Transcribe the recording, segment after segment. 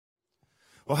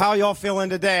Well, how y'all feeling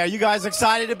today? Are you guys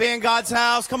excited to be in God's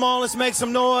house? Come on, let's make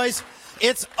some noise.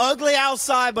 It's ugly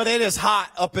outside, but it is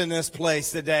hot up in this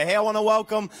place today. Hey, I want to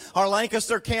welcome our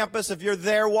Lancaster campus. If you're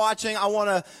there watching, I want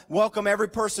to welcome every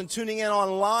person tuning in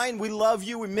online. We love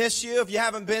you. We miss you. If you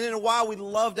haven't been in a while, we'd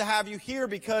love to have you here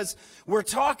because we're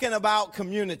talking about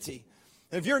community.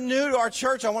 If you're new to our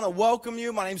church, I want to welcome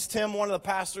you. My name's Tim, one of the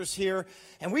pastors here.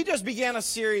 And we just began a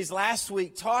series last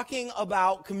week talking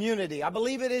about community. I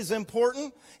believe it is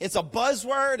important. It's a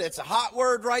buzzword. It's a hot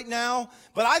word right now.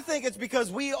 But I think it's because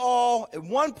we all, at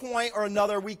one point or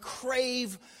another, we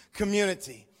crave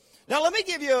community. Now, let me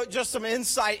give you just some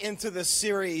insight into this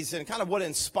series and kind of what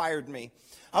inspired me.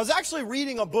 I was actually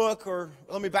reading a book, or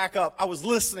let me back up. I was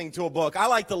listening to a book. I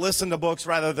like to listen to books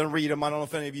rather than read them. I don't know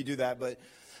if any of you do that, but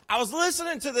I was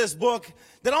listening to this book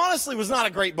that honestly was not a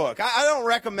great book. I don't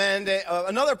recommend it.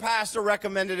 Another pastor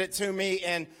recommended it to me,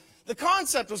 and the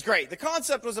concept was great. The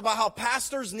concept was about how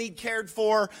pastors need cared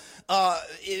for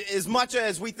as much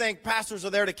as we think pastors are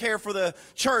there to care for the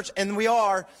church, and we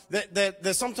are,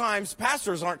 that sometimes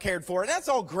pastors aren't cared for. And that's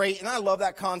all great, and I love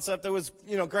that concept. It was,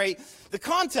 great. The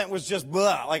content was just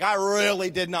blah. Like, I really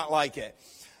did not like it.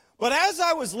 But as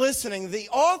I was listening, the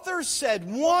author said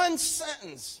one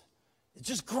sentence. It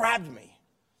just grabbed me.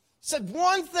 Said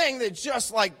one thing that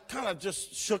just kind of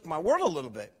just shook my world a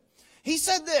little bit. He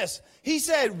said this. He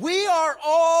said, we are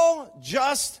all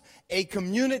just a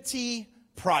community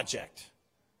project.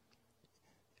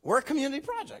 We're a community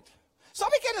project. So I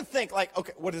began to think,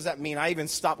 okay, what does that mean? I even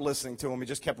stopped listening to him. He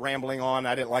just kept rambling on.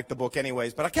 I didn't like the book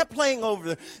anyways. But I kept playing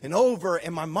over and over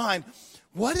in my mind.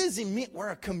 What does he mean?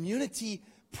 We're a community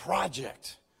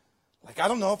project. I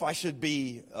don't know if I should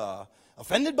be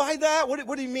offended by that?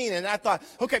 What do you mean? And I thought,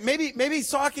 okay, maybe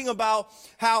he's talking about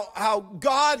how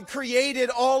God created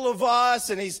all of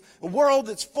us, and he's a world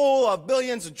that's full of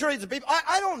billions and trillions of people.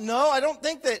 I don't know. I don't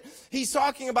think that he's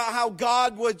talking about how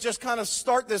God would just kind of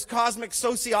start this cosmic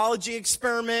sociology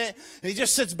experiment, and he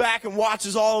just sits back and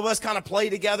watches all of us kind of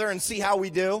play together and see how we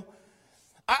do.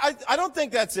 I don't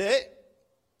think that's it.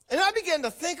 And I began to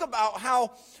think about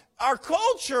how our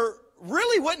culture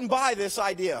really wouldn't buy this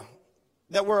idea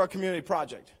that we're a community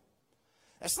project.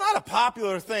 That's not a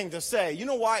popular thing to say. You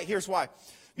know why? Here's why.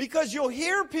 Because you'll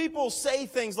hear people say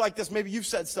things like this. Maybe you've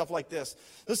said stuff like this.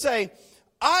 They'll say,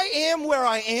 I am where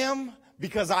I am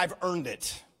because I've earned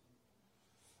it.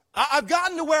 I've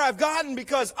gotten to where I've gotten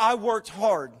because I worked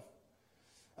hard.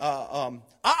 I'm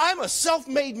a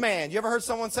self-made man. You ever heard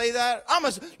someone say that?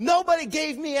 Nobody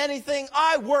gave me anything.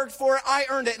 I worked for it. I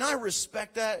earned it. And I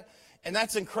respect that. And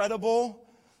that's incredible.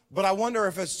 But I wonder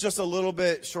if it's just a little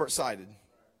bit short-sighted.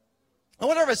 I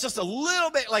wonder if it's just a little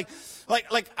bit like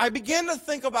I began to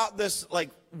think about this,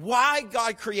 why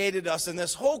God created us and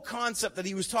this whole concept that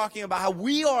he was talking about, how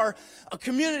we are a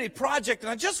community project.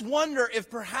 And I just wonder if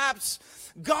perhaps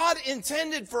God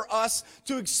intended for us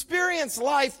to experience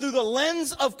life through the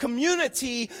lens of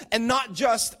community and not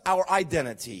just our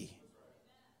identity.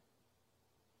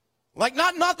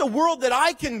 Not the world that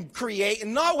I can create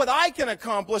and not what I can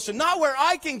accomplish and not where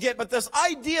I can get, but this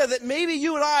idea that maybe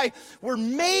you and I were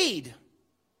made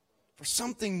for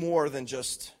something more than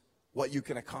just what you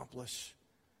can accomplish.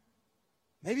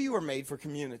 Maybe you were made for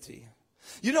community.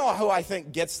 You know who I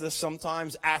think gets this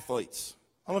sometimes? Athletes.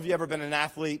 I don't know if you've ever been an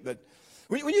athlete, but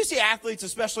when you see athletes,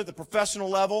 especially at the professional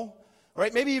level,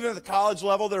 right? Maybe even at the college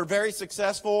level, they're very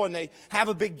successful and they have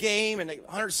a big game and they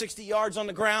 160 yards on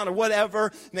the ground or whatever,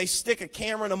 and they stick a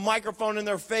camera and a microphone in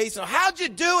their face. And how'd you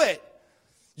do it?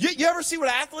 You ever see what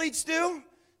athletes do?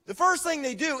 The first thing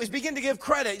they do is begin to give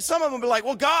credit. Some of them will be like,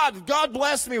 well, God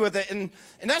blessed me with it. And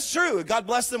that's true. God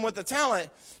blessed them with the talent.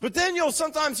 But then you'll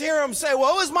sometimes hear them say,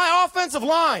 well, it was my offensive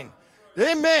line.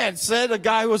 Amen, said a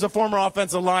guy who was a former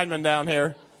offensive lineman down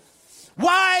here.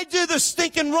 Why do the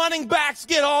stinking running backs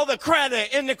get all the credit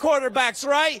and the quarterbacks,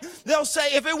 right? They'll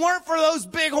say, if it weren't for those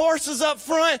big horses up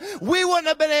front, we wouldn't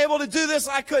have been able to do this.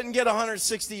 I couldn't get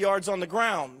 160 yards on the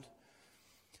ground.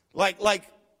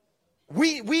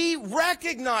 We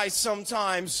recognize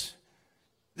sometimes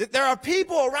that there are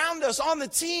people around us on the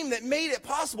team that made it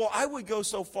possible. I would go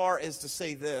so far as to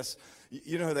say this.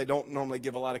 You know who they don't normally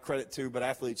give a lot of credit to, but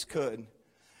athletes could.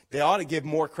 They ought to give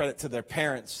more credit to their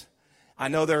parents. I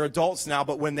know they're adults now,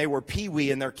 but when they were peewee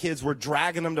and their kids were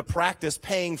dragging them to practice,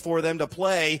 paying for them to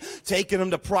play, taking them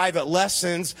to private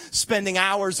lessons, spending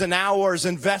hours and hours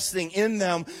investing in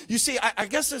them. You see, I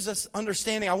guess there's this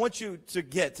understanding I want you to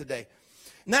get today.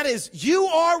 And that is, you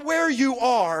are where you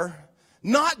are,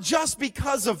 not just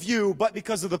because of you, but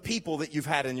because of the people that you've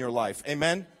had in your life.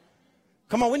 Amen?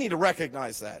 Come on, we need to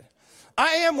recognize that. I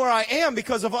am where I am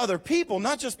because of other people,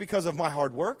 not just because of my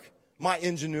hard work, my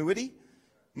ingenuity,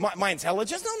 My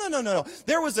intelligence? No.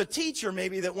 There was a teacher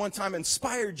maybe that one time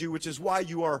inspired you, which is why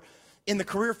you are in the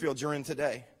career field you're in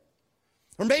today.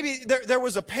 Or maybe there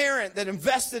was a parent that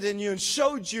invested in you and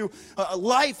showed you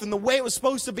life and the way it was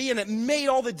supposed to be, and it made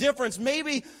all the difference.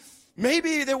 Maybe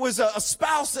there was a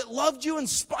spouse that loved you in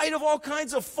spite of all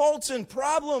kinds of faults and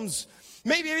problems.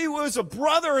 Maybe it was a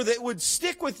brother that would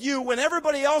stick with you when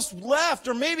everybody else left.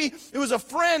 Or maybe it was a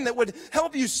friend that would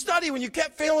help you study when you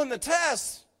kept failing the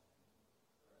tests.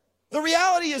 The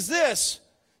reality is this: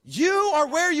 you are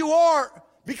where you are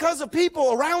because of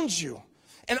people around you.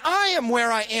 And I am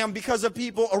where I am because of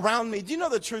people around me. Do you know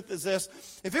the truth is this?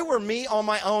 If it were me on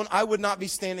my own, I would not be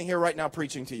standing here right now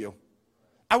preaching to you.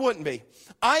 I wouldn't be.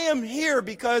 I am here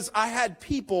because I had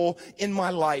people in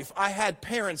my life. I had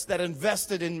parents that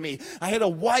invested in me. I had a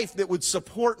wife that would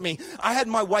support me. I had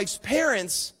my wife's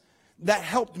parents that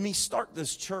helped me start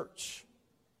this church.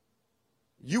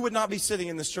 You would not be sitting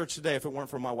in this church today if it weren't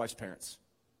for my wife's parents.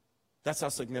 That's how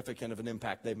significant of an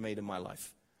impact they've made in my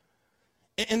life.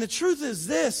 And the truth is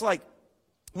this, like,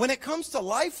 when it comes to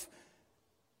life,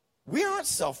 we aren't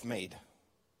self-made.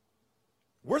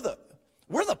 We're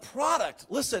the product,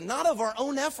 listen, not of our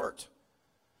own effort,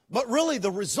 but really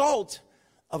the result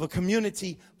of a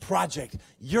community project.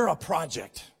 You're a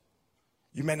project.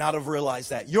 You may not have realized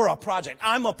that. You're a project.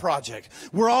 I'm a project.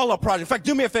 We're all a project. In fact,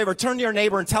 do me a favor. Turn to your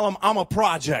neighbor and tell him I'm a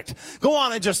project. Go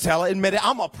on and just tell it. Admit it.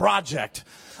 I'm a project.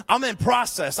 I'm in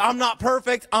process. I'm not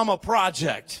perfect. I'm a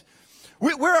project.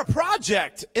 We're a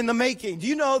project in the making. Do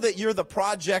you know that you're the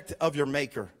project of your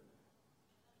maker?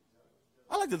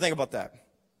 I like to think about that.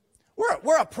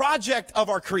 We're a project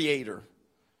of our Creator.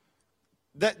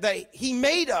 That He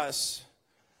made us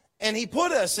and He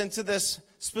put us into this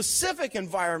specific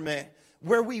environment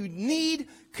where we need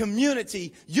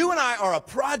community. You and I are a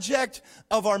project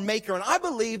of our Maker. And I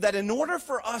believe that in order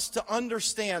for us to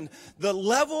understand the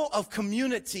level of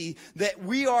community that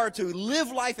we are to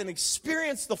live life and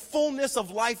experience the fullness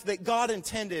of life that God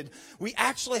intended, we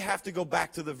actually have to go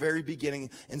back to the very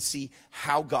beginning and see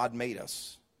how God made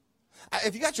us.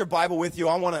 If you got your Bible with you,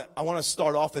 I want to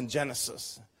start off in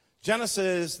Genesis.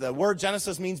 Genesis, the word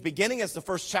Genesis means beginning. It's the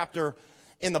first chapter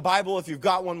in the Bible if you've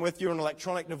got one with you, an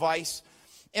electronic device.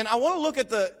 And I want to look at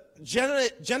the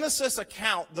Genesis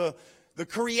account, the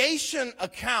creation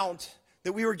account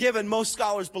that we were given, most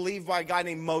scholars believe, by a guy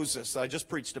named Moses. I just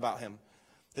preached about him.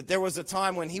 That there was a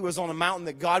time when he was on a mountain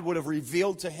that God would have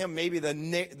revealed to him maybe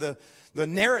the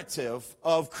narrative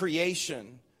of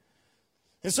creation.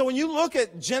 And so when you look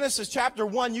at Genesis chapter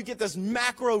 1, you get this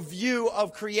macro view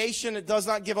of creation. It does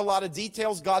not give a lot of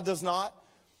details. God does not.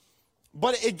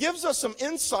 But it gives us some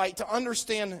insight to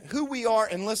understand who we are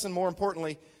and, listen, more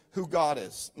importantly, who God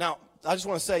is. Now, I just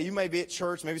want to say, you may be at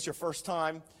church, maybe it's your first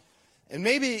time, and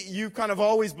maybe you kind of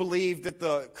always believed that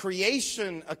the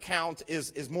creation account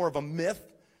is more of a myth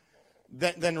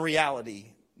than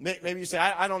reality. Maybe you say,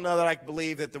 I don't know that I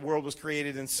believe that the world was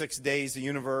created in 6 days, the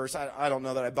universe. I don't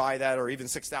know that I buy that, or even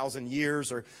 6,000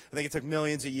 years, or I think it took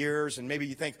millions of years, and maybe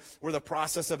you think we're the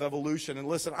process of evolution. And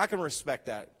listen, I can respect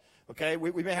that. Okay,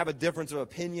 we may have a difference of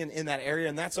opinion in that area,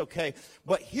 and that's okay.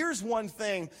 But here's one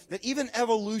thing that even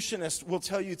evolutionists will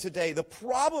tell you today. The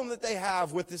problem that they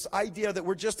have with this idea that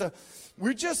we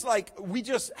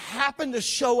just happen to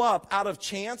show up out of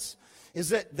chance is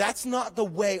that that's not the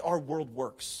way our world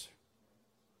works.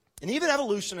 And even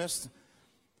evolutionists,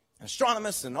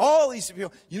 astronomers, and all these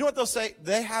people, you know what they'll say?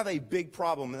 They have a big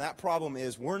problem, and that problem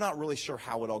is we're not really sure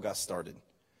how it all got started.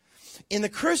 In the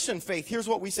Christian faith, here's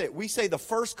what we say. We say the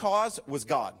first cause was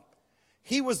God.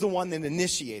 He was the one that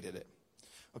initiated it.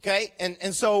 Okay?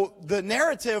 And so the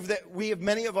narrative that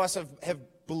many of us have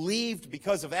believed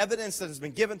because of evidence that has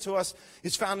been given to us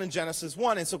is found in Genesis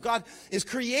 1. And so God is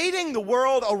creating the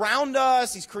world around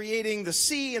us. He's creating the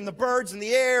sea and the birds and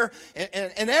the air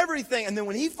and everything. And then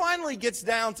when He finally gets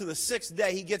down to the sixth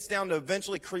day, He gets down to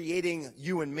eventually creating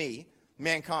you and me,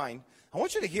 mankind. I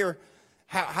want you to hear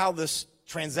how this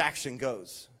transaction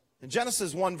goes. In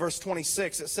Genesis 1 verse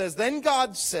 26, it says, "Then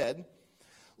God said,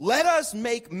 let us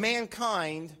make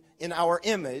mankind in our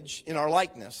image, in our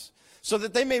likeness, so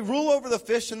that they may rule over the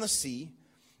fish in the sea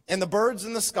and the birds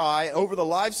in the sky, over the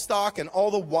livestock and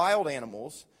all the wild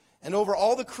animals, and over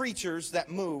all the creatures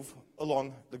that move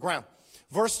along the ground."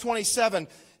 Verse 27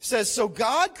 says, "So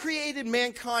God created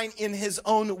mankind in His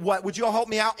own," what? Would you all help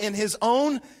me out? "In His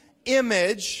own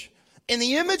image. In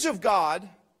the image of God,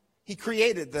 He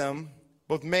created them,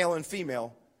 both male and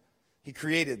female. He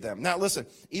created them." Now listen,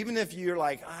 even if you're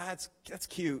like, that's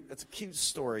cute. That's a cute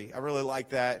story. I really like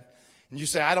that. And you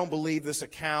say, I don't believe this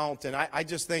account, and I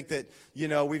just think that,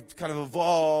 we've kind of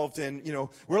evolved, and,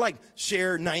 we're like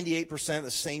share 98% of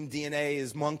the same DNA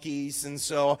as monkeys, and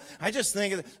so I just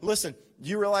think, listen, do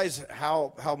you realize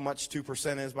how much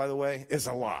 2% is, by the way? It's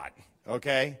a lot,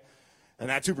 okay? And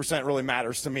that 2% really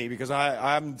matters to me because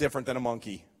I'm different than a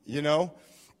monkey,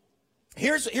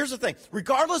 Here's the thing.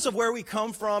 Regardless of where we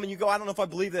come from, and you go, I don't know if I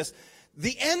believe this,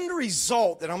 the end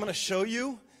result that I'm going to show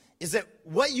you is that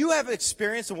what you have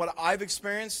experienced and what I've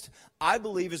experienced, I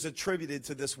believe is attributed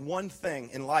to this one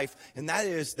thing in life, and that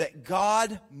is that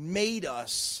God made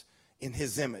us in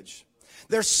his image.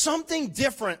 There's something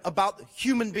different about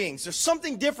human beings. There's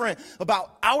something different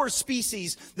about our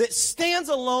species that stands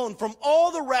alone from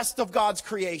all the rest of God's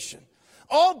creation.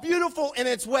 All beautiful in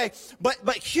its way,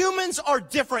 but humans are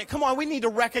different. Come on, we need to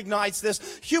recognize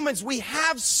this. Humans, we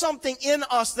have something in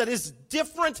us that is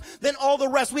different than all the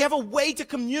rest. We have a way to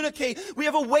communicate. We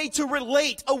have a way to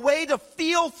relate, a way to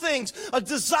feel things,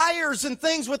 desires and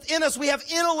things within us. We have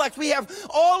intellect. We have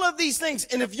all of these things.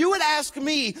 And if you would ask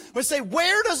me, would say,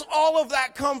 where does all of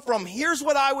that come from? Here's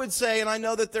what I would say, and I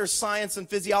know that there's science and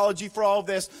physiology for all of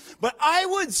this, but I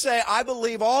would say I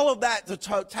believe all of that, the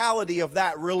totality of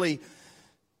that really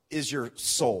is your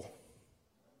soul.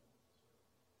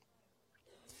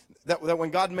 That when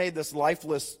God made this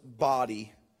lifeless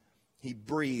body, he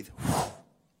breathed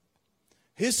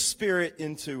his spirit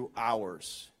into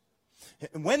ours.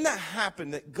 And when that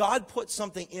happened, that God put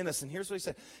something in us, and here's what he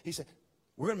said. He said,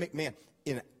 we're going to make man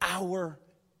in our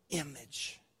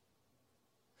image.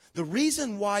 The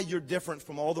reason why you're different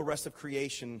from all the rest of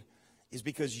creation is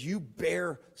because you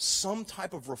bear some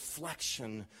type of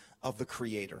reflection of the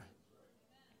Creator.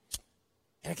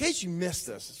 And in case you missed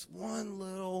this, it's one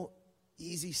little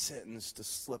easy sentence to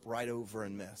slip right over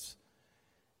and miss.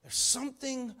 There's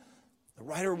something the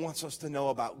writer wants us to know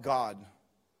about God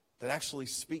that actually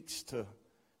speaks to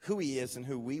who he is and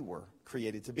who we were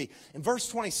created to be. In verse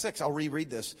 26, I'll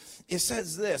reread this. It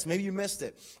says this, maybe you missed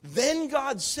it. Then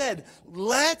God said,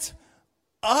 let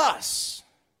us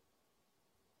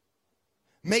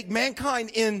make mankind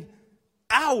in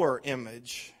our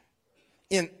image,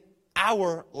 in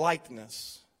our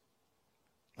likeness.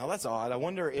 Now that's odd. I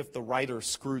wonder if the writer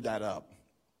screwed that up.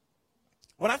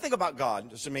 When I think about God,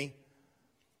 just to me,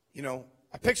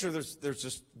 I picture there's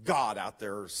just God out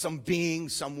there, some being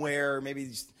somewhere,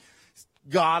 maybe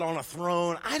God on a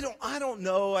throne. I don't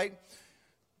know.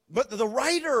 But the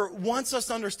writer wants us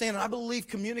to understand, and I believe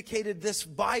communicated this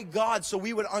by God so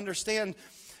we would understand.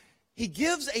 He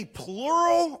gives a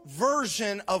plural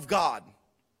version of God.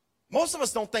 Most of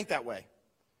us don't think that way.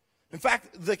 In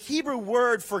fact, the Hebrew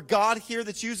word for God here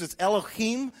that's used is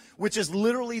Elohim, which is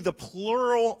literally the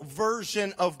plural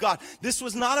version of God. This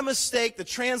was not a mistake. The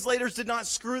translators did not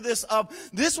screw this up.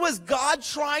 This was God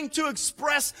trying to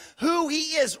express who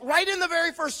he is right in the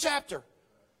very first chapter.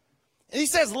 And he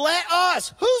says, let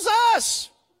us. Who's us?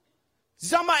 Is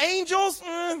he talking about angels?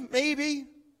 Maybe.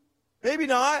 Maybe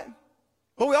not.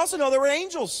 But we also know there were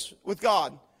angels with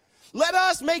God. Let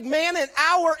us make man in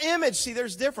our image. See,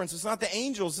 there's difference. It's not the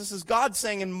angels. This is God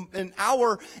saying in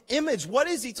our image. What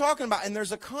is he talking about? And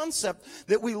there's a concept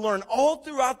that we learn all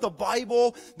throughout the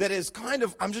Bible that is kind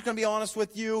of, I'm just going to be honest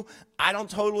with you, I don't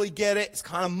totally get it. It's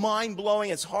kind of mind-blowing.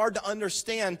 It's hard to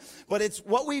understand. But it's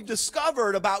what we've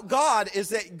discovered about God is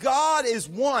that God is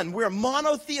one. We're a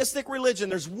monotheistic religion.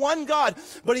 There's one God,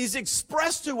 but he's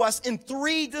expressed to us in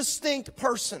three distinct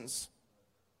persons.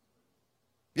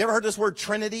 You ever heard this word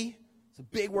Trinity? It's a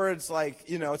big word. It's like,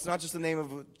 it's not just the name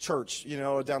of a church,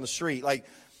 down the street. Like,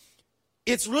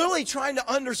 it's really trying to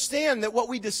understand that what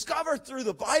we discover through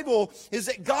the Bible is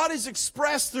that God is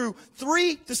expressed through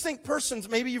three distinct persons.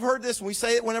 Maybe you've heard this when we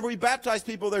say it whenever we baptize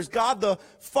people. There's God the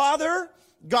Father,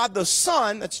 God the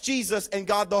Son, that's Jesus, and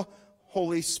God the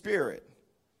Holy Spirit.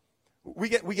 We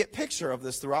get picture of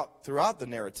this throughout the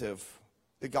narrative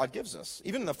that God gives us.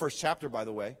 Even in the first chapter, by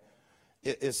the way,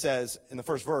 it says in the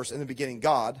first verse, in the beginning,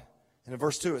 God. And in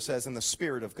verse 2, it says, and the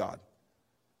Spirit of God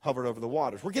hovered over the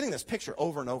waters. We're getting this picture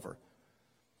over and over.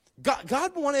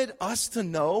 God wanted us to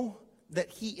know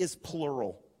that he is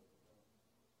plural.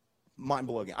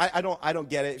 Mind-blowing. I don't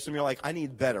get it. Some of you are like, I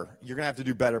need better. You're going to have to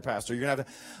do better, Pastor.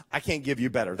 I can't give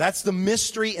you better. That's the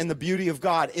mystery and the beauty of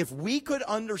God. If we could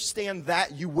understand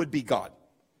that, you would be God.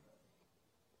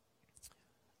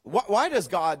 Why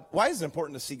is it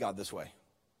important to see God this way?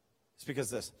 It's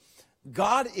because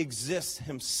God exists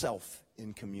himself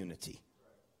in community.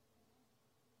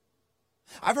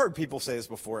 I've heard people say this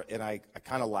before, and I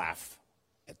kind of laugh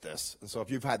at this. And so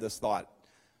if you've had this thought,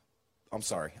 I'm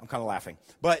sorry, I'm kind of laughing.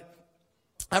 But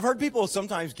I've heard people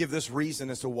sometimes give this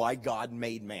reason as to why God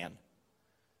made man.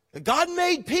 God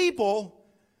made people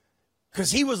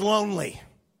because he was lonely.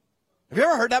 Have you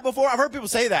ever heard that before? I've heard people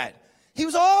say that. He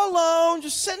was all alone,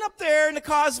 just sitting up there in the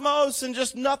cosmos and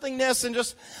just nothingness and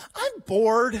just, I'm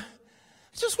bored.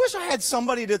 I just wish I had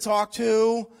somebody to talk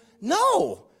to.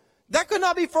 No, that could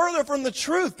not be further from the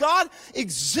truth. God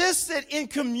existed in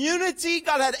community.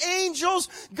 God had angels.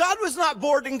 God was not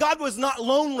bored and God was not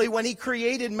lonely when he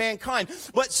created mankind.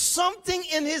 But something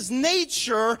in his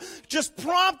nature just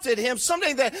prompted him,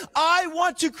 something that I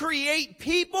want to create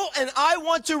people and I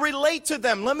want to relate to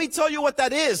them. Let me tell you what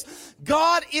that is.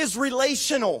 God is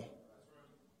relational.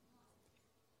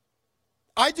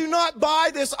 I do not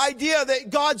buy this idea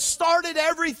that God started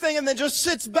everything and then just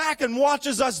sits back and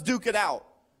watches us duke it out.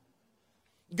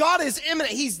 God is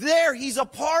immanent. He's there. He's a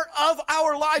part of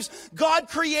our lives. God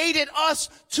created us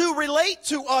to relate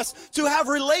to us, to have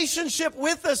relationship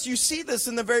with us. You see this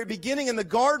in the very beginning in the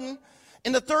garden.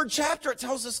 In the 3rd chapter, it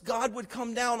tells us God would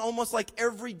come down almost like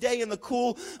every day in the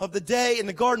cool of the day in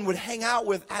the garden, would hang out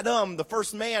with Adam, the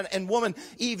first man, and woman,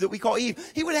 Eve, that we call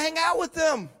Eve. He would hang out with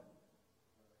them.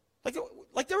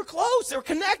 Like they were close. They were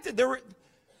connected.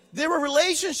 They were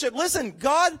relationship. Listen,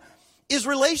 God is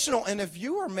relational. And if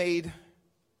you are made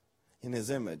in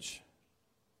his image,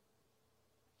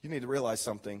 you need to realize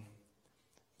something.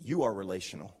 You are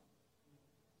relational.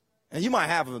 And you might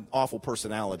have an awful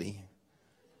personality.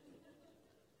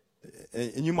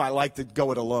 And you might like to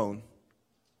go it alone.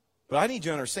 But I need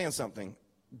you to understand something.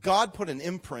 God put an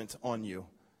imprint on you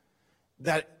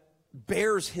that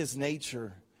bears his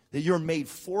nature, that you're made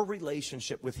for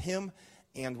relationship with him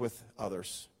and with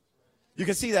others. You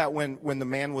can see that when the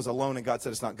man was alone and God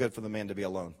said it's not good for the man to be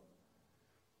alone.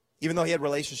 Even though he had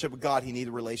relationship with God, he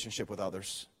needed relationship with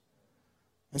others.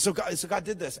 And so God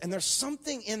did this. And there's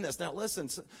something in this. Now listen,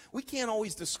 we can't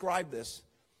always describe this.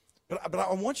 But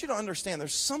I want you to understand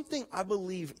there's something I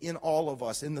believe in all of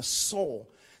us, in the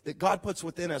soul, that God puts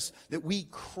within us that we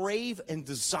crave and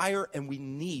desire and we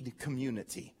need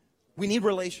community. We need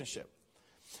relationship.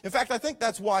 In fact, I think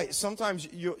that's why sometimes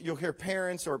you'll hear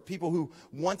parents or people who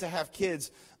want to have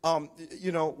kids,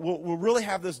 will really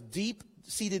have this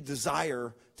deep-seated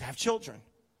desire to have children,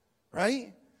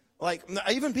 right? Like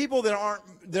even people that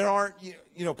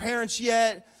aren't parents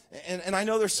yet, and I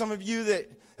know there's some of you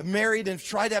that are married and have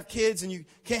tried to have kids and you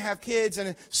can't have kids,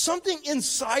 and something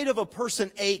inside of a person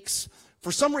aches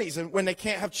for some reason when they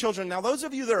can't have children. Now, those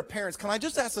of you that are parents, can I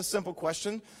just ask a simple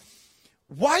question?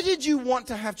 Why did you want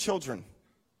to have children?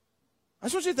 I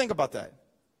just want you to think about that.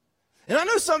 And I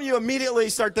know some of you immediately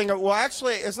start thinking, well,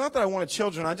 actually, it's not that I wanted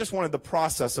children. I just wanted the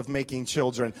process of making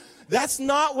children. That's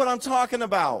not what I'm talking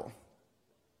about.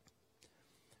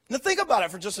 Now, think about it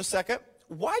for just a second.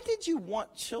 Why did you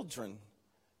want children?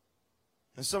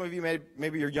 And some of you,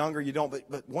 maybe you're younger, you don't,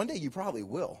 but one day you probably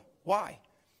will. Why?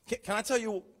 Can I tell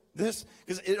you this?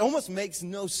 Because it almost makes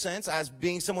no sense as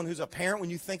being someone who's a parent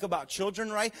when you think about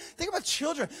children, right? Think about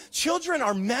children. Children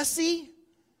are messy.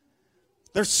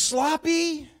 They're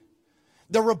sloppy.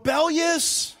 They're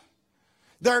rebellious.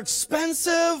 They're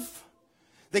expensive.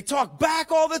 They talk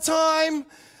back all the time.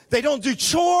 They don't do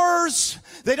chores.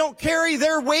 They don't carry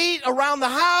their weight around the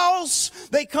house.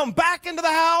 They come back into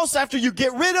the house after you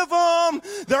get rid of them.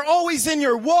 They're always in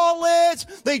your wallet.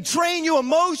 They drain you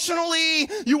emotionally.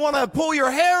 You want to pull your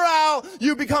hair out.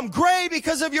 You become gray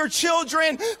because of your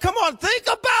children. Come on, think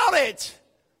about it.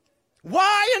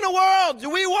 Why in the world do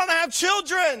we want to have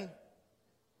children?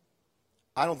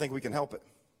 I don't think we can help it.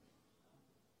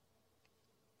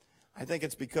 I think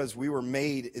it's because we were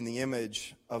made in the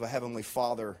image of a heavenly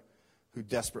Father who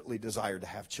desperately desired to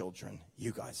have children.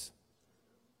 You guys.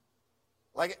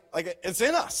 Like it's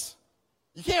in us.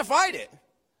 You can't fight it.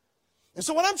 And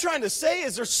so what I'm trying to say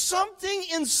is there's something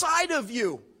inside of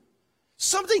you.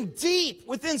 Something deep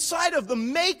within inside of the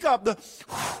makeup,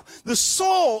 the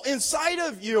soul inside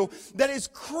of you that is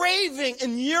craving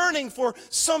and yearning for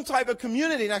some type of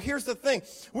community. Now here's the thing.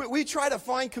 We try to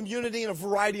find community in a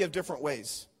variety of different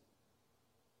ways.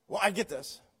 Well, I get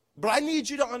this, but I need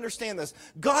you to understand this.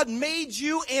 God made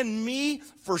you and me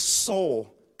for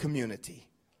soul community.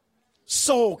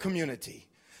 Soul community.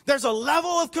 There's a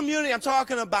level of community I'm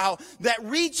talking about that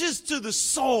reaches to the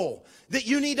soul that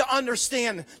you need to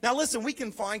understand. Now listen, we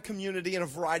can find community in a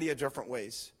variety of different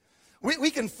ways.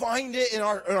 We can find it in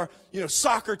our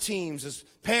soccer teams as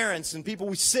parents and people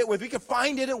we sit with. We can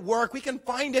find it at work. We can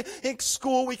find it in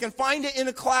school. We can find it in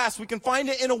a class. We can find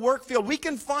it in a work field. We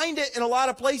can find it in a lot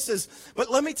of places.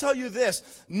 But let me tell you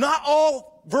this. Not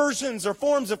all versions or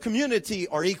forms of community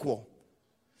are equal.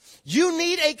 You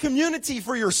need a community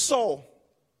for your soul.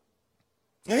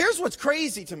 Now here's what's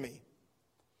crazy to me.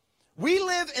 We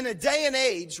live in a day and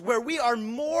age where we are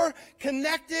more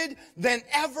connected than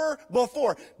ever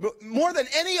before, more than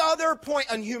any other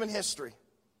point in human history.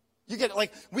 You get it?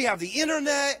 Like, we have the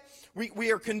internet.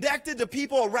 We are connected to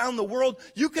people around the world.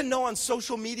 You can know on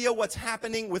social media what's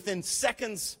happening within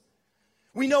seconds.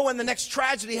 We know when the next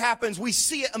tragedy happens. We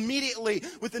see it immediately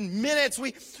within minutes.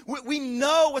 We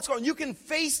know what's going on. You can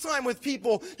FaceTime with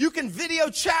people. You can video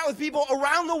chat with people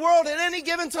around the world at any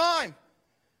given time.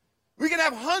 We can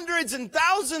have hundreds and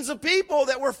thousands of people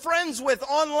that we're friends with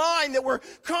online, that we're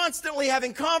constantly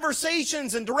having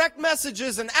conversations and direct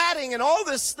messages and adding and all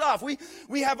this stuff.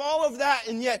 We have all of that,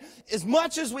 and yet as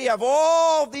much as we have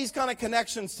all these kind of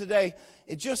connections today,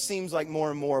 it just seems like more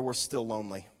and more we're still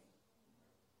lonely.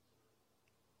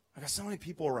 I got so many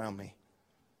people around me,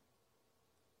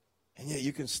 and yet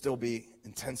you can still be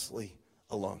intensely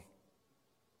alone.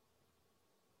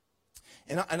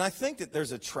 And I think that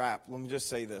there's a trap, let me just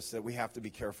say this, that we have to be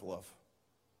careful of.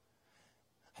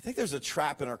 I think there's a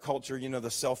trap in our culture, you know, the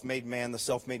self-made man, the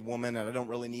self-made woman, and I don't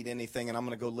really need anything, and I'm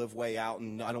going to go live way out,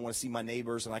 and I don't want to see my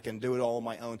neighbors, and I can do it all on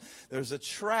my own. There's a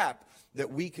trap that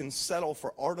we can settle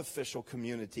for artificial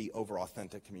community over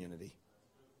authentic community.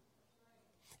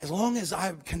 As long as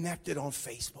I'm connected on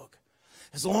Facebook,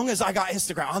 as long as I got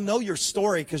Instagram, I'll know your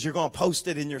story because you're going to post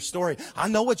it in your story. I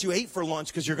know what you ate for lunch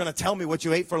because you're going to tell me what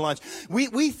you ate for lunch.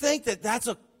 We think that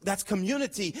that's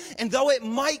community. And though it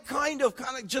might kind of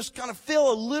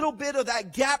fill a little bit of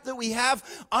that gap that we have,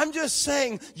 I'm just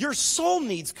saying your soul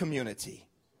needs community.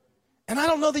 And I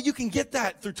don't know that you can get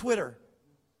that through Twitter.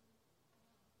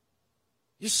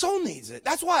 Your soul needs it.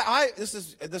 That's why this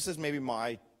is maybe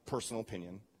my personal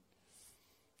opinion.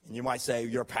 And you might say,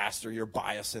 you're a pastor, you're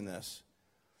biased in this.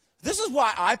 This is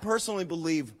why I personally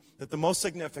believe that the most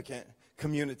significant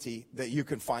community that you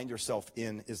can find yourself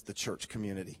in is the church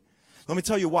community. Let me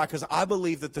tell you why, because I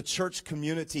believe that the church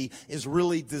community is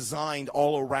really designed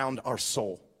all around our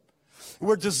soul.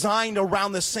 We're designed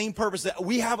around the same purpose, that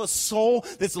we have a soul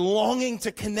that's longing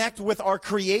to connect with our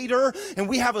Creator, and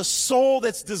we have a soul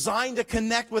that's designed to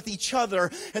connect with each other.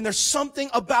 And there's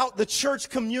something about the church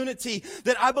community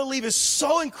that I believe is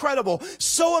so incredible,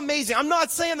 so amazing. I'm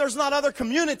not saying there's not other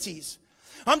communities.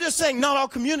 I'm just saying not all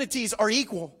communities are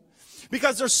equal.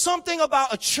 Because there's something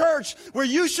about a church where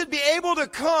you should be able to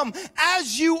come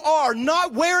as you are,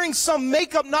 not wearing some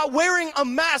makeup, not wearing a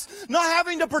mask, not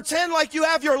having to pretend like you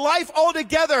have your life all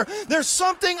together. There's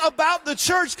something about the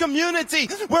church community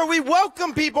where we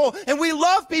welcome people and we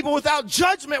love people without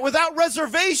judgment, without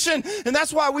reservation. And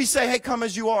that's why we say, hey, come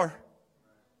as you are.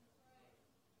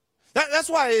 That's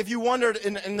why if you wondered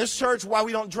in this church why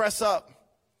we don't dress up.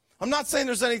 I'm not saying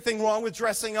there's anything wrong with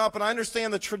dressing up, and I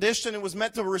understand the tradition, it was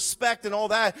meant to respect and all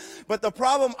that, but the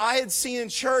problem I had seen in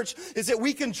church is that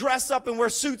we can dress up and wear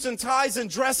suits and ties and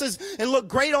dresses and look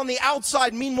great on the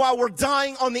outside, meanwhile we're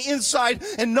dying on the inside,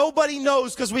 and nobody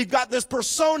knows because we've got this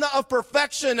persona of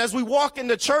perfection as we walk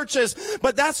into churches,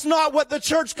 but that's not what the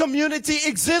church community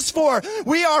exists for.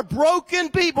 We are broken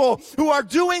people who are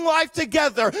doing life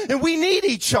together, and we need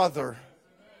each other.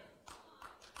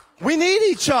 We need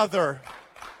each other.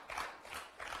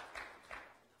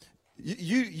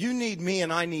 You need me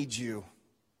and I need you.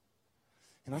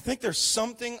 And I think there's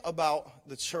something about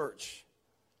the church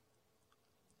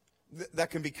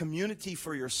that can be community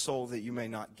for your soul that you may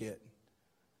not get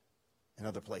in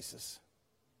other places.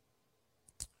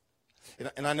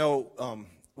 And I know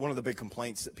one of the big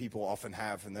complaints that people often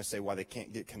have, and they say why they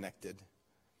can't get connected,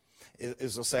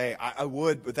 is they'll say, I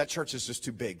would, but that church is just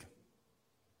too big.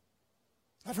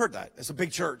 I've heard that. It's a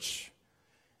big church.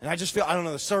 And I just feel, I don't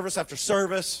know, the service after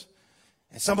service,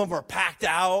 and some of them are packed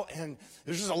out, and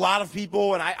there's just a lot of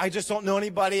people, and I just don't know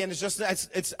anybody, and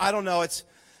it's I don't know,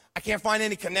 I can't find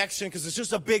any connection because it's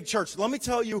just a big church. Let me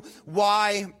tell you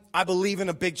why I believe in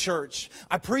a big church.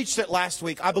 I preached it last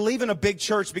week. I believe in a big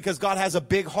church because God has a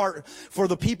big heart for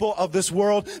the people of this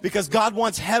world, because God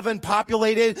wants heaven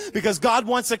populated, because God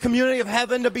wants the community of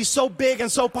heaven to be so big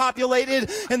and so populated,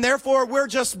 and therefore we're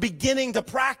just beginning to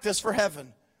practice for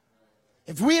heaven.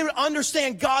 If we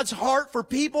understand God's heart for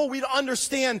people, we'd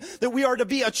understand that we are to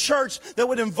be a church that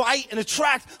would invite and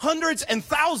attract hundreds and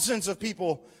thousands of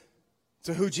people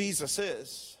to who Jesus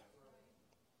is.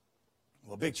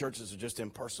 Well, big churches are just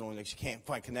impersonal and you can't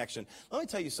find connection. Let me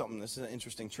tell you something. This is an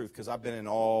interesting truth because I've been in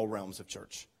all realms of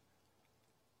church.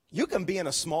 You can be in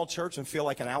a small church and feel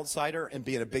like an outsider, and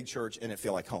be in a big church and it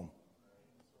feel like home.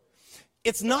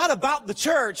 It's not about the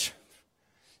church.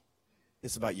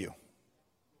 It's about you.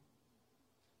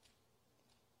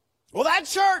 Well, that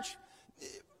church,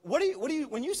 what do you,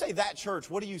 when you say that church,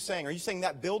 what are you saying? Are you saying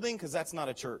that building? Because that's not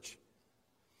a church.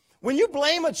 When you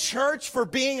blame a church for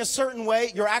being a certain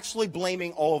way, you're actually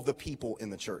blaming all of the people in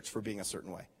the church for being a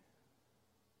certain way.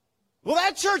 Well,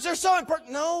 that church, they're so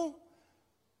important. No.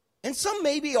 And some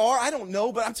maybe are, I don't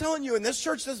know, but I'm telling you, in this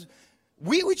church,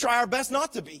 we try our best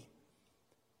not to be.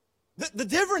 The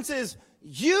difference is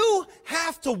you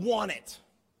have to want it.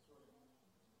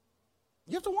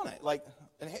 You have to want it. Like,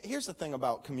 and here's the thing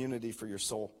about community for your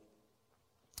soul.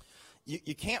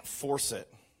 You can't force it,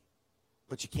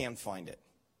 but you can find it.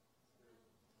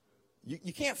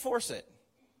 You can't force it.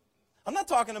 I'm not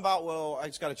talking about, well, I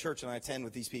just got a church and I attend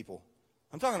with these people.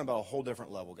 I'm talking about a whole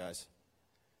different level, guys.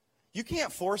 You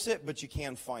can't force it, but you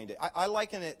can find it. I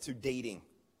liken it to dating.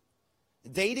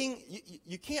 Dating,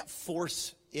 you can't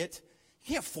force it.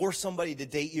 You can't force somebody to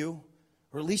date you,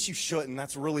 or at least you shouldn't.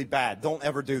 That's really bad. Don't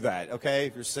ever do that, okay,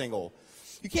 if you're single.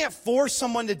 You can't force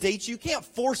someone to date you. You can't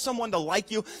force someone to like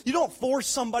you. You don't force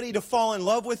somebody to fall in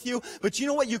love with you. But you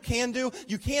know what you can do?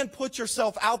 You can put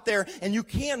yourself out there, and you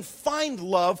can find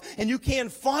love, and you can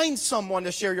find someone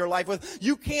to share your life with.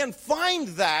 You can find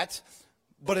that,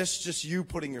 but it's just you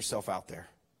putting yourself out there.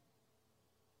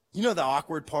 You know the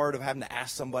awkward part of having to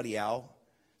ask somebody out?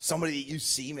 Somebody that you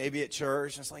see maybe at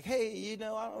church, and it's like, hey, you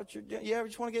know, I don't know what you're doing. You ever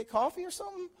just want to get coffee or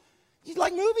something? You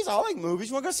like movies? I like movies.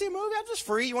 You want to go see a movie? I'm just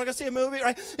free. You want to go see a movie?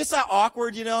 Right? It's not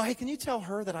awkward, you know. Hey, can you tell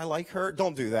her that I like her?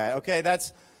 Don't do that, okay?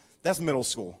 That's middle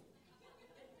school.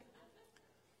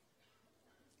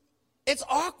 It's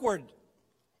awkward.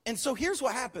 And so here's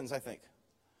what happens, I think.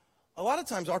 A lot of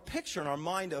times our picture in our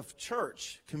mind of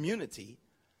church, community,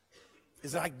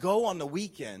 is that I go on the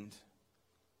weekend,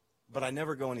 but I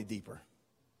never go any deeper.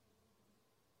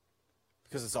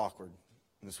 Because it's awkward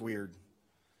and it's weird.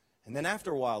 And then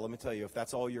after a while, let me tell you, if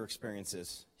that's all your experience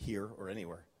is here or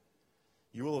anywhere,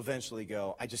 you will eventually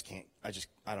go, I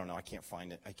don't know, I can't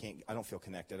find it. I don't feel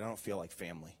connected. I don't feel like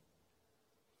family.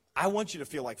 I want you to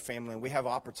feel like family, and we have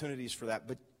opportunities for that,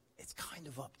 but it's kind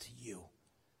of up to you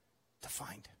to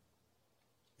find.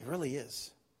 It really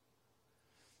is.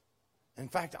 In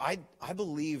fact, I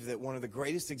believe that one of the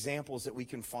greatest examples that we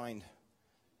can find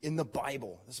in the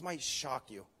Bible, this might shock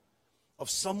you,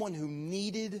 of someone who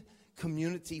needed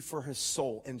community for his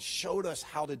soul and showed us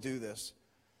how to do this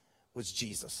was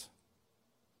Jesus.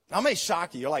 Now, I may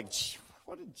shock you. You're like,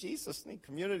 what did Jesus need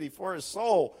community for his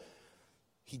soul?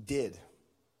 He did.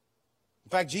 In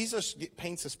fact, Jesus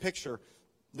paints this picture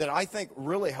that I think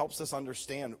really helps us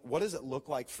understand what does it look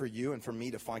like for you and for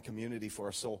me to find community for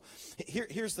our soul.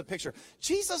 Here's the picture.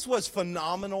 Jesus was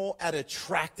phenomenal at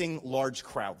attracting large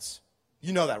crowds.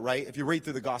 You know that, right? If you read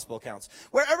through the gospel accounts.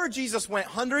 Wherever Jesus went,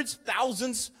 hundreds,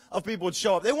 thousands of people would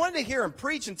show up. They wanted to hear him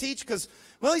preach and teach because,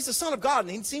 well, he's the Son of God, and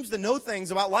he seems to know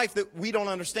things about life that we don't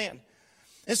understand.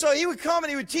 And so he would come and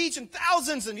he would teach, and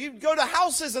thousands, and you'd go to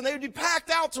houses, and they would be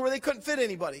packed out to where they couldn't fit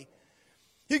anybody.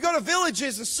 He'd go to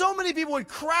villages, and so many people would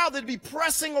crowd, they'd be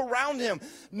pressing around him,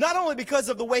 not only because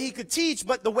of the way he could teach,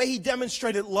 but the way he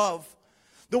demonstrated love.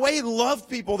 The way he loved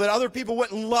people that other people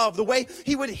wouldn't love. The way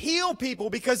he would heal people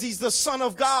because he's the Son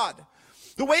of God.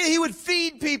 The way he would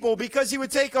feed people because he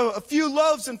would take a few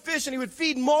loaves and fish and he would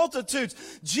feed multitudes.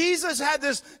 Jesus had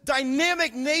this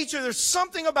dynamic nature. There's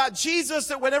something about Jesus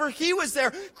that whenever he was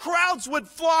there, crowds would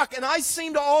flock. And I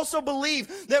seem to also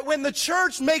believe that when the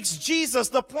church makes Jesus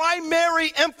the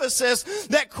primary emphasis,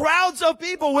 that crowds of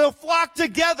people will flock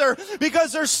together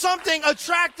because there's something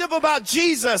attractive about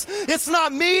Jesus. It's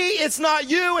not me, it's not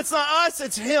you, it's not us,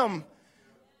 it's him.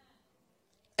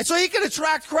 And so he can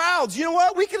attract crowds. You know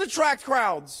what? We can attract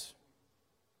crowds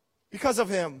because of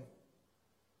him.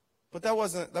 But that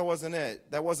wasn't it.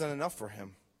 That wasn't enough for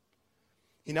him.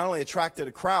 He not only attracted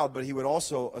a crowd, but he would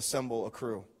also assemble a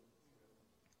crew.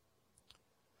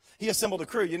 He assembled a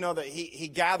crew. You know that he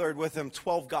gathered with him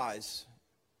 12 guys,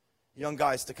 young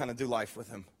guys, to kind of do life with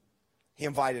him. He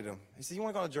invited them. He said, you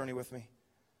want to go on a journey with me?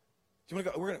 Do you want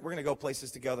to go? We're going to go places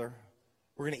together.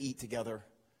 We're going to eat together.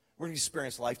 We're going to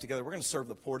experience life together. We're going to serve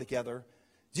the poor together.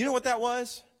 Do you know what that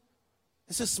was?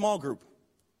 It's a small group.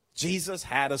 Jesus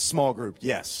had a small group,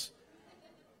 yes.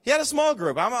 He had a small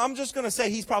group. I'm just going to say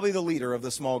he's probably the leader of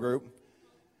the small group.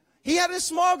 He had a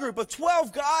small group of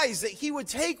 12 guys that he would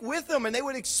take with him, and they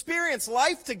would experience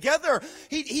life together.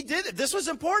 He did it. This was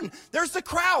important. There's the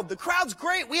crowd. The crowd's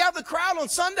great. We have the crowd on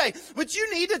Sunday. But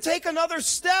you need to take another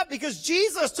step because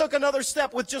Jesus took another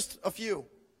step with just a few.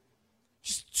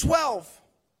 Just 12.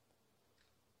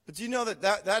 But do you know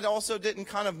that also didn't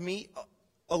kind of meet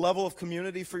a level of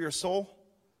community for your soul?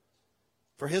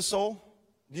 For his soul?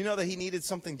 Do you know that he needed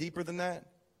something deeper than that?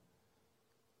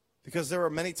 Because there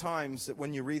are many times that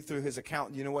when you read through his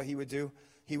account, you know what he would do?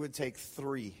 He would take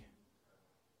 3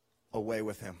 away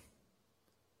with him.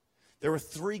 There were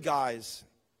 3 guys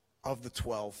of the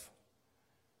 12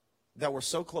 that were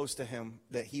so close to him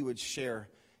that he would share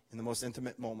in the most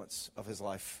intimate moments of his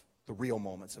life, the real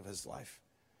moments of his life.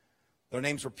 Their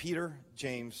names were Peter,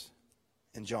 James,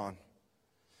 and John.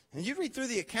 And you'd read through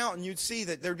the account and you'd see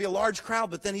that there'd be a large crowd,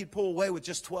 but then he'd pull away with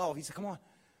just 12. He said, come on.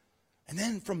 And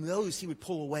then from those, he would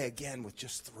pull away again with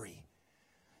just 3.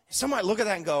 Some might look at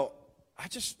that and go,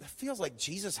 it feels like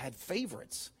Jesus had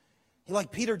favorites. He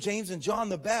liked Peter, James, and John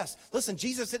the best. Listen,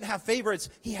 Jesus didn't have favorites.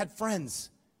 He had friends.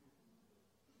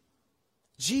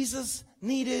 Jesus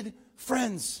needed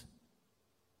friends.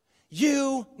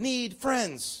 You need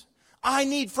friends. I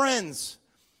need friends.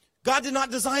 God did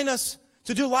not design us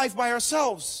to do life by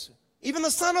ourselves. Even the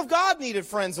Son of God needed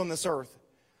friends on this earth.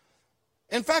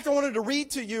 In fact, I wanted to read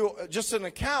to you just an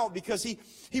account because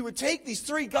he would take these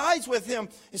 3 guys with him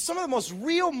in some of the most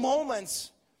real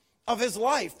moments of his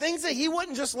life. Things that he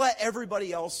wouldn't just let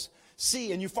everybody else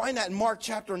see. And you find that in Mark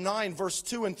chapter 9, verse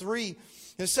 2 and 3.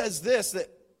 It says this, that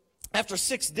after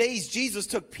 6 days, Jesus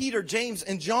took Peter, James,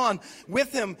 and John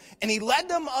with him, and he led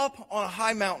them up on a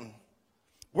high mountain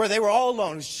where they were all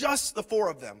alone. It was just the 4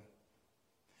 of them.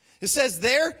 It says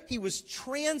there he was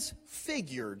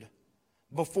transfigured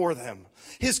before them.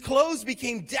 His clothes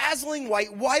became dazzling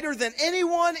white, whiter than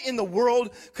anyone in the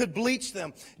world could bleach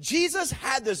them. Jesus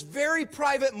had this very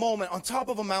private moment on top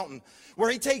of a mountain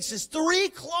where he takes his 3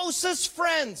 closest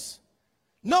friends,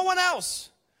 no one else.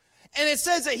 And it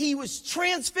says that he was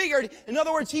transfigured. In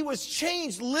other words, he was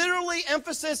changed. Literally,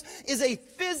 emphasis is a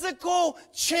physical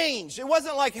change. It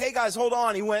wasn't like, hey guys, hold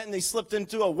on. He went and he slipped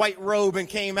into a white robe and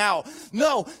came out.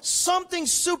 No, something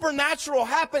supernatural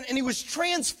happened and he was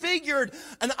transfigured.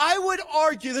 And I would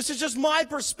argue, this is just my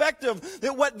perspective,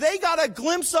 that what they got a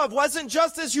glimpse of wasn't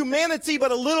just his humanity,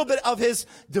 but a little bit of his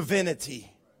divinity.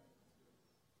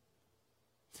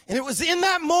 And it was in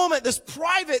that moment, this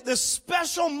private, this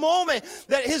special moment,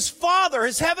 that his Father,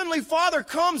 his heavenly Father,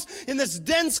 comes in this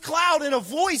dense cloud and a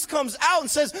voice comes out and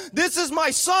says, this is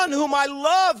my Son whom I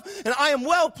love and I am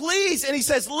well pleased. And he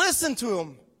says, listen to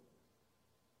him.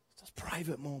 It's this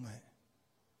private moment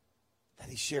that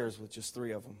he shares with just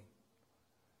 3 of them.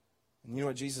 And you know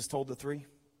what Jesus told the 3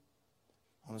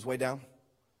 on his way down?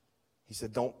 He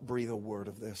said, don't breathe a word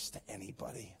of this to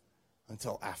anybody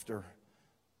until after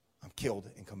I'm killed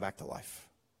and come back to life.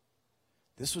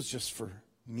 This was just for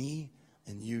me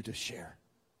and you to share.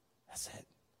 That's it.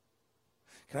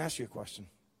 Can I ask you a question?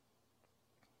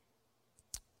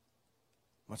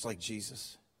 Much like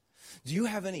Jesus, do you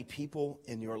have any people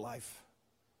in your life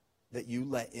that you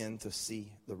let in to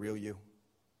see the real you?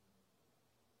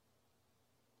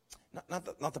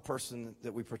 Not the person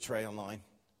that we portray online.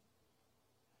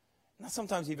 Not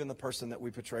sometimes even the person that we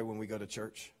portray when we go to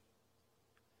church.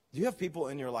 Do you have people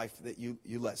in your life that you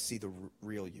let see the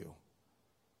real you?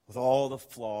 With all the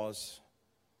flaws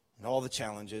and all the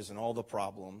challenges and all the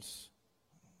problems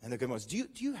and the good ones. Do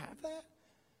you have that?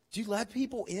 Do you let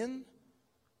people in?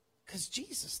 Because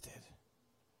Jesus did.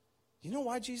 Do you know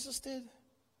why Jesus did?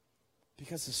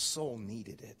 Because his soul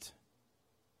needed it.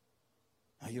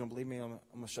 Now, you don't believe me? I'm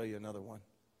going to show you another one.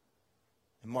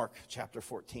 In Mark chapter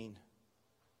 14,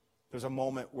 there's a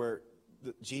moment where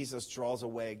Jesus draws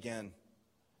away again.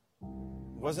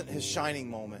 It wasn't his shining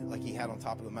moment like he had on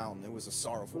top of the mountain. It was a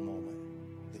sorrowful moment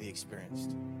that he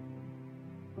experienced.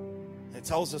 And it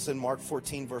tells us in Mark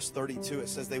 14, verse 32, it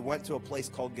says they went to a place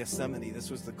called Gethsemane.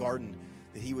 This was the garden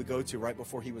that he would go to right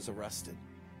before he was arrested.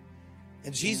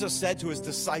 And Jesus said to his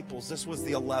disciples, this was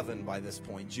the 11 by this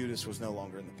point. Judas was no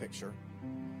longer in the picture.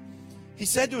 He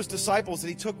said to his disciples that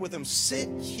he took with him, sit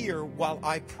here while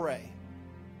I pray.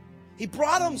 He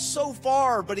brought them so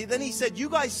far, but then he said, you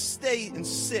guys stay and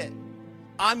sit.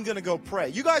 I'm going to go pray.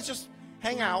 You guys just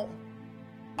hang out.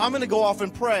 I'm going to go off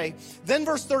and pray. Then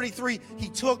verse 33, he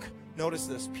took, notice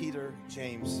this, Peter,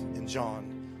 James, and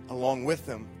John along with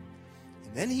him.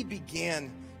 And then he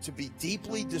began to be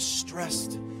deeply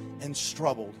distressed and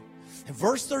troubled. And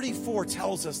verse 34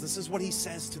 tells us, this is what he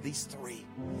says to these 3.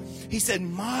 He said,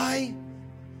 my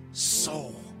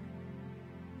soul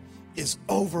is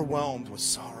overwhelmed with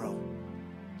sorrow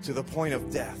to the point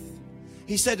of death.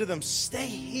 He said to them, stay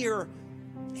here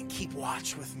and keep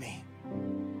watch with me.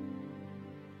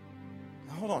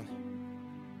 Now hold on.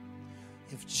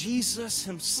 If Jesus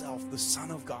himself, the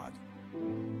Son of God,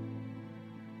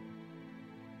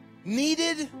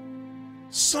 needed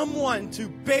someone to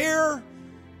bear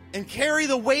and carry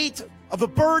the weight of the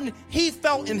burden he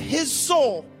felt in his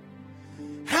soul,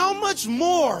 how much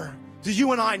more do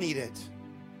you and I need it?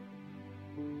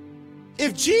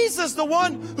 If Jesus, the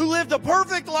one who lived a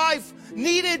perfect life,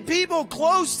 needed people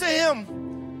close to him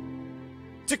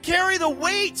to carry the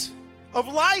weight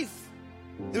of life,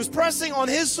 it was pressing on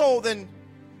his soul, then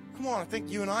come on, I think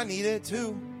you and I need it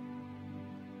too.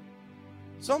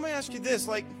 So let me ask you this,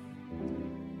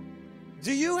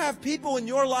 do you have people in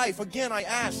your life, again, I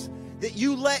ask, that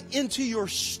you let into your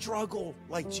struggle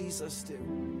like Jesus did?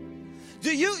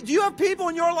 Do you have people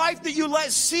in your life that you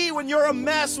let see when you're a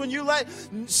mess, when you let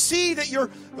see that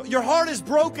your heart is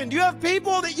broken? Do you have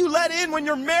people that you let in when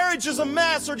your marriage is a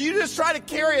mess, or do you just try to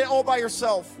carry it all by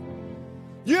yourself?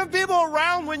 You have people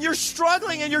around when you're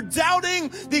struggling and you're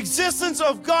doubting the existence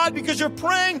of God because you're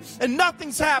praying and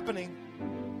nothing's happening.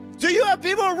 Do you have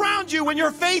people around you when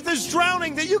your faith is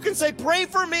drowning that you can say, pray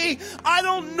for me, I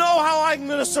don't know how I'm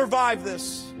going to survive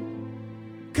this?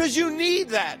 Because you need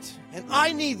that, and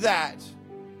I need that.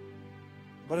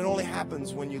 But it only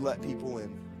happens when you let people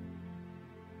in.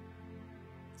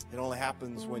 It only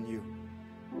happens when you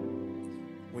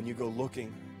go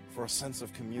looking for a sense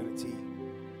of community.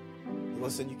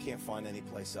 Listen, you can't find any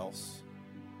place else.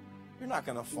 You're not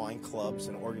going to find clubs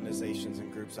and organizations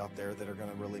and groups out there that are going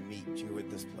to really meet you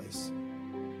at this place.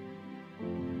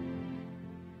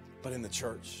 But in the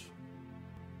church,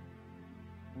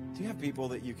 do you have people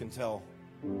that you can tell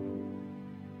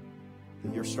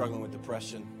that you're struggling with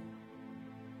depression,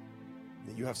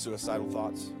 that you have suicidal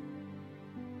thoughts?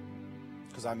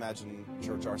 Because I imagine in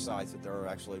church our size that there are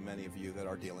actually many of you that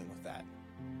are dealing with that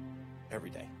every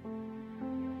day.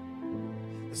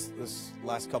 This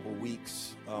last couple of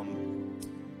weeks,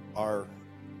 our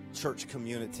church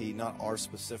community, not ours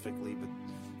specifically, but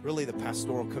really the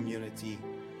pastoral community,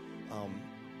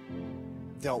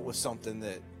 dealt with something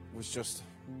that was just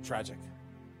tragic.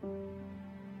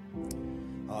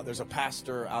 There's a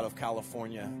pastor out of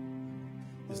California.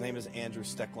 His name is Andrew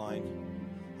Steckline,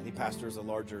 and he pastors a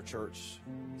larger church.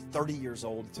 He's 30 years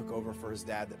old. He took over for his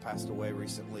dad that passed away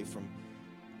recently from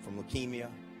leukemia.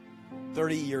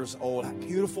 30 years old,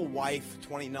 beautiful wife,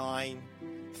 29,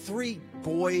 3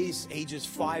 boys, ages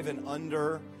 5 and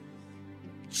under.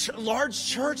 Large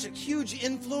church, a huge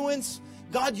influence.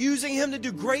 God using him to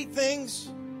do great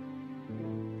things.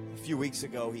 A few weeks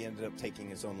ago, he ended up taking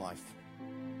his own life.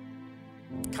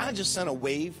 Kind of just sent a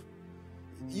wave.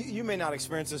 You may not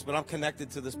experience this, but I'm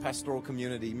connected to this pastoral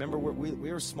community. Remember,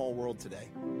 we're a small world today.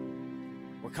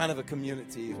 We're kind of a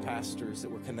community of pastors that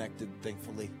we're connected,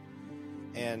 thankfully.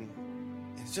 And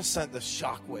it's just sent this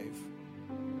shockwave.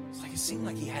 It's like it seemed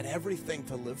like he had everything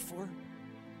to live for.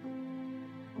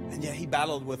 And yet he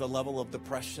battled with a level of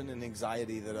depression and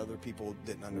anxiety that other people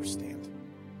didn't understand.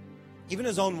 Even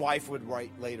his own wife would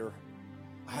write later,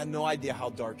 I had no idea how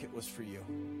dark it was for you.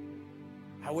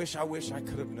 I wish I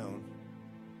could have known.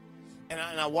 And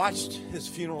I watched his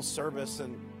funeral service,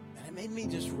 and it made me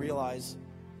just realize,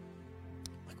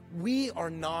 we are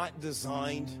not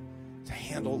designed to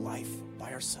handle life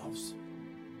by ourselves.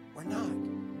 We're not.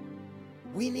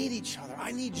 We need each other.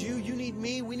 I need you. You need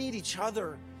me. We need each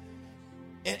other.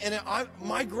 And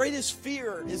my greatest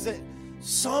fear is that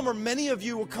some or many of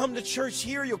you will come to church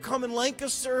here. You'll come in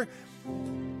Lancaster,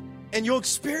 and you'll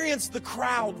experience the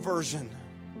crowd version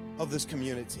of this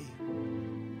community.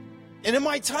 And it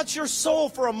might touch your soul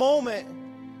for a moment,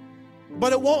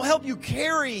 but it won't help you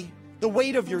carry the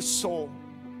weight of your soul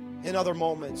in other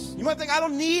moments. You might think, I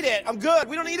don't need it. I'm good.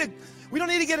 We don't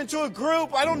need to get into a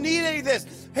group. I don't need any of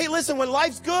this. Hey, listen, when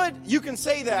life's good, you can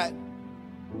say that.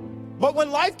 But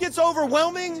when life gets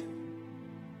overwhelming,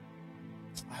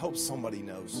 I hope somebody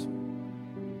knows.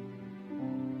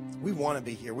 We want to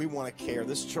be here. We want to care.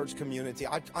 This church community,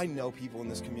 I know people in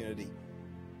this community.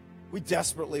 We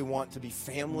desperately want to be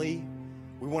family.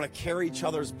 We want to carry each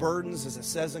other's burdens, as it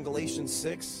says in Galatians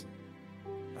 6.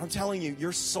 I'm telling you,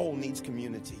 your soul needs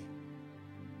community.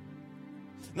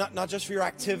 Not just for your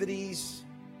activities,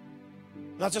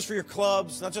 not just for your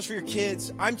clubs, not just for your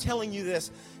kids. I'm telling you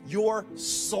this, your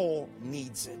soul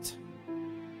needs it.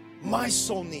 My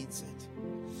soul needs it.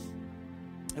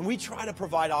 And we try to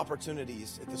provide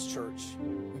opportunities at this church.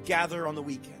 We gather on the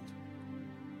weekend.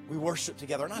 We worship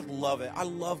together, and I love it. I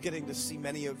love getting to see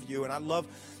many of you, and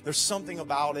there's something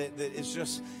about it that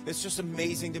is it's just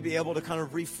amazing to be able to kind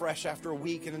of refresh after a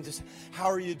week and just, how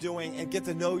are you doing, and get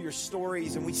to know your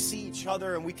stories, and we see each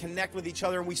other, and we connect with each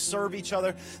other, and we serve each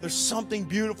other. There's something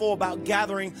beautiful about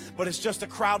gathering, but it's just a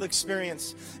crowd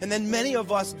experience. And then many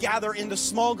of us gather into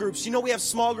small groups. You know, we have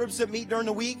small groups that meet during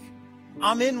the week.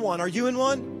 I'm in one. Are you in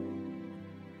one?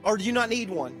 Or do you not need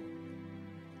one?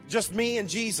 Just me and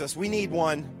Jesus, we need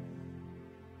one.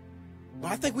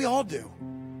 But I think we all do.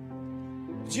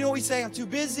 But you know what we say? I'm too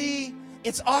busy.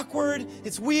 It's awkward.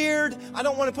 It's weird. I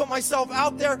don't want to put myself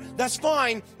out there. That's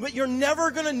fine. But you're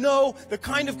never going to know the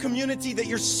kind of community that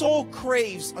your soul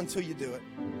craves until you do it.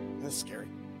 And it's scary.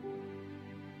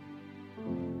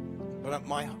 But But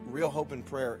my real hope and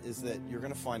prayer is that you're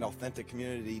going to find authentic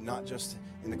community, not just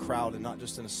in the crowd and not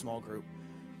just in a small group.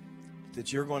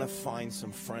 That you're going to find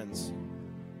some friends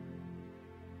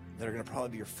that are going to probably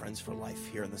be your friends for life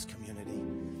here in this community.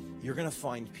 You're going to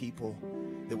find people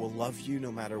that will love you no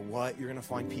matter what. You're going to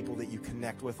find people that you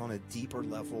connect with on a deeper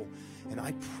level. And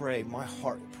I pray,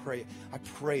 I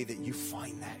pray that you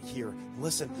find that here.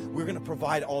 Listen, we're going to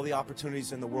provide all the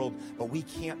opportunities in the world, but we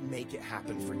can't make it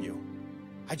happen for you.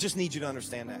 I just need you to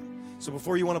understand that. So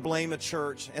before you want to blame a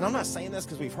church, and I'm not saying this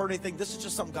because we've heard anything, this is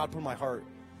just something God put in my heart.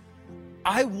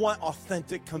 I want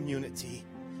authentic community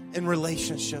and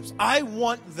relationships. I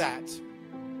want that.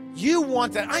 You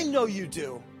want that. I know you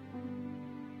do.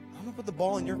 I'm going to put the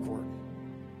ball in your court.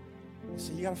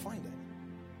 So you got to find it.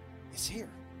 It's here.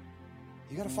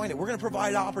 You got to find it. We're going to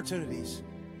provide opportunities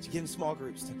to get in small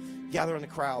groups, to gather in the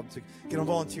crowd, to get on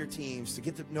volunteer teams, to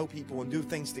get to know people and do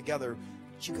things together.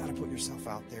 But you got to put yourself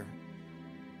out there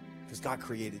because God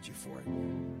created you for it.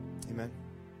 Amen.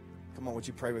 Come on, would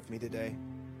you pray with me today?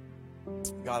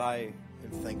 God, I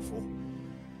am thankful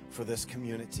for this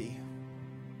community.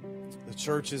 The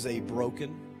church is a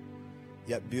broken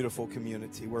yet beautiful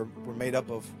community. We're made up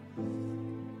of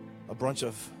a bunch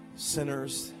of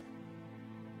sinners.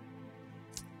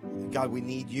 God, we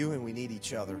need you and we need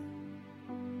each other.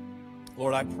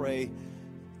 Lord, I pray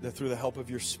that through the help of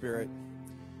your Spirit,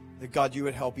 that God, you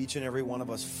would help each and every one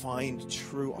of us find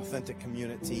true, authentic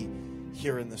community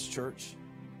here in this church.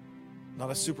 Not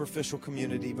a superficial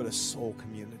community, but a soul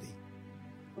community.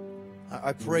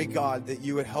 I pray, God, that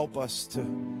you would help us to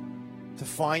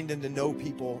find and to know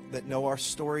people that know our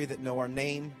story, that know our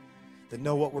name, that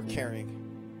know what we're carrying.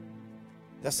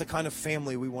 That's the kind of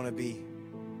family we want to be.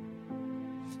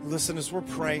 Listen, as we're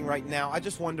praying right now, I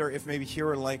just wonder if maybe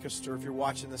here in Lancaster, if you're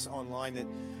watching this online, that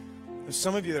there's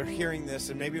some of you that are hearing this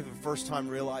and maybe for the first time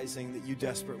realizing that you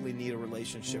desperately need a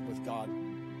relationship with God.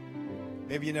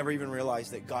 Maybe you never even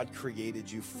realized that God created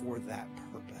you for that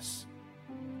purpose.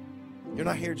 You're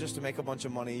not here just to make a bunch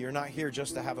of money. You're not here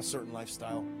just to have a certain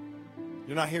lifestyle.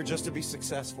 You're not here just to be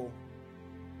successful.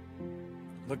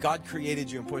 But God created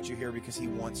you and put you here because he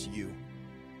wants you.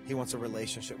 He wants a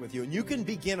relationship with you. And you can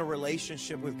begin a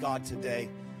relationship with God today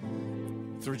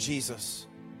through Jesus.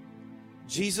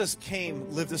 Jesus came,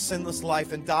 lived a sinless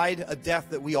life, and died a death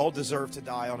that we all deserve to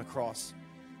die on a cross.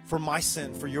 For my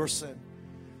sin, for your sin.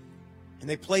 And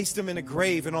they placed him in a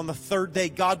grave, and on the third day,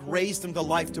 God raised him to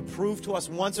life to prove to us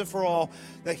once and for all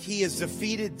that he has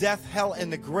defeated death, hell,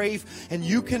 and the grave. And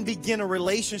you can begin a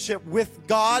relationship with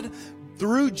God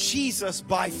through Jesus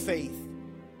by faith.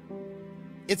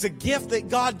 It's a gift that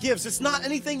God gives. It's not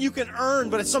anything you can earn,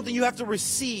 but it's something you have to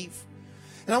receive.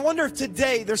 And I wonder if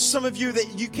today there's some of you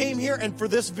that you came here and for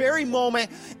this very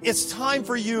moment, it's time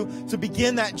for you to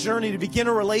begin that journey, to begin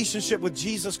a relationship with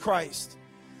Jesus Christ.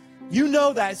 You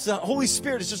know that it's the Holy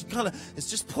Spirit is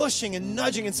just pushing and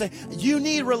nudging and saying, you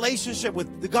need relationship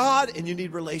with God and you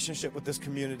need relationship with this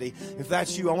community. If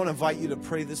that's you, I want to invite you to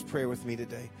pray this prayer with me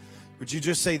today. Would you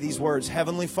just say these words?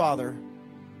 Heavenly Father,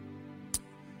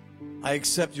 I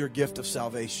accept your gift of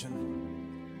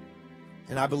salvation,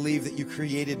 and I believe that you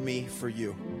created me for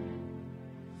you.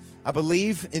 I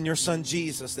believe in your Son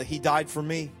Jesus, that he died for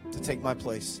me to take my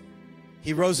place.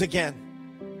 He rose again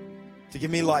to give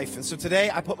me life. And so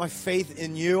today I put my faith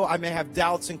in you. I may have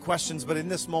doubts and questions, but in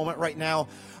this moment right now,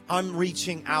 I'm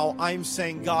reaching out. I'm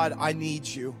saying, God, I need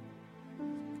you.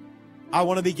 I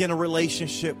want to begin a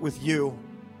relationship with you.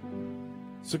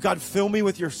 So God, fill me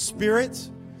with your Spirit,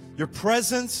 your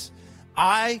presence.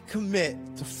 I commit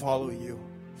to follow you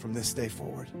from this day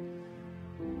forward.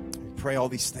 We pray all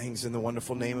these things in the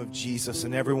wonderful name of Jesus.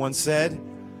 And everyone said,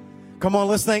 come on,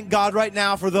 let's thank God right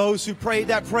now for those who prayed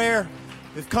that prayer.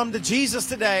 They've come to Jesus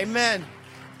today. Amen.